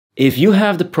If you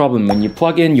have the problem when you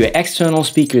plug in your external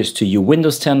speakers to your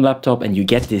Windows 10 laptop and you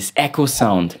get this echo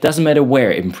sound, doesn't matter where,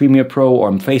 in Premiere Pro or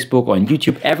on Facebook or on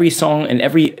YouTube, every song and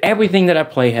everything that I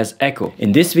play has echo.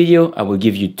 In this video, I will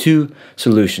give you two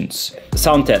solutions.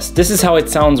 Sound test. This is how it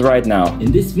sounds right now.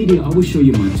 In this video, I will show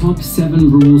you my top 7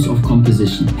 rules of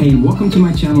composition. Hey, and welcome to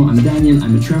my channel. I'm Daniel.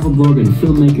 I'm a travel blogger and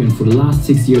filmmaker, and for the last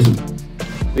 6 years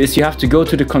is you have to go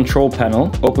to the control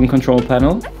panel, open control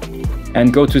panel,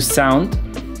 and go to sound.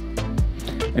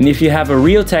 And if you have a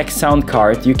Realtek sound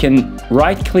card, you can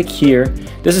right click here.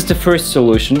 This is the first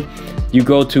solution. You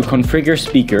go to configure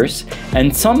speakers,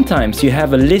 and sometimes you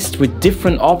have a list with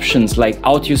different options like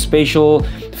audio spatial,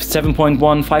 7.1,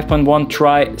 5.1,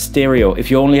 try stereo.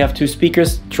 If you only have 2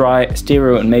 speakers, try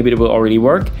stereo and maybe it will already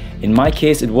work. In my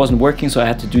case, it wasn't working, so I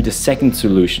had to do the second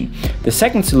solution. The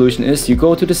second solution is you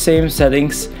go to the same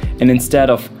settings, and instead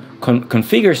of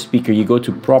configure speaker, you go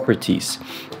to properties.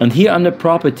 And here under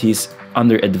properties,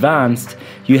 under advanced,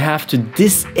 you have to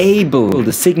disable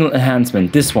the signal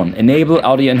enhancement. This one, enable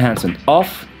audio enhancement.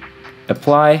 Off,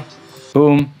 apply,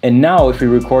 boom. And now if we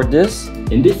record this,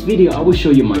 in this video, I will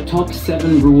show you my top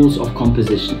 7 rules of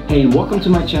composition. Hey, and welcome to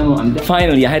my channel.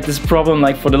 Finally, I had this problem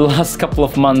like for the last couple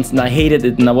of months and I hated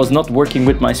it and I was not working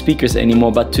with my speakers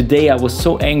anymore. But today I was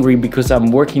so angry because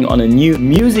I'm working on a new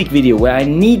music video where I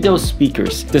need those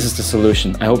speakers. This is the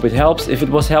solution. I hope it helps. If it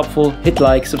was helpful, hit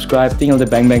like, subscribe, dingle the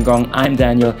bang bang gong. I'm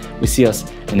Daniel. We see us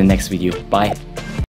in the next video. Bye.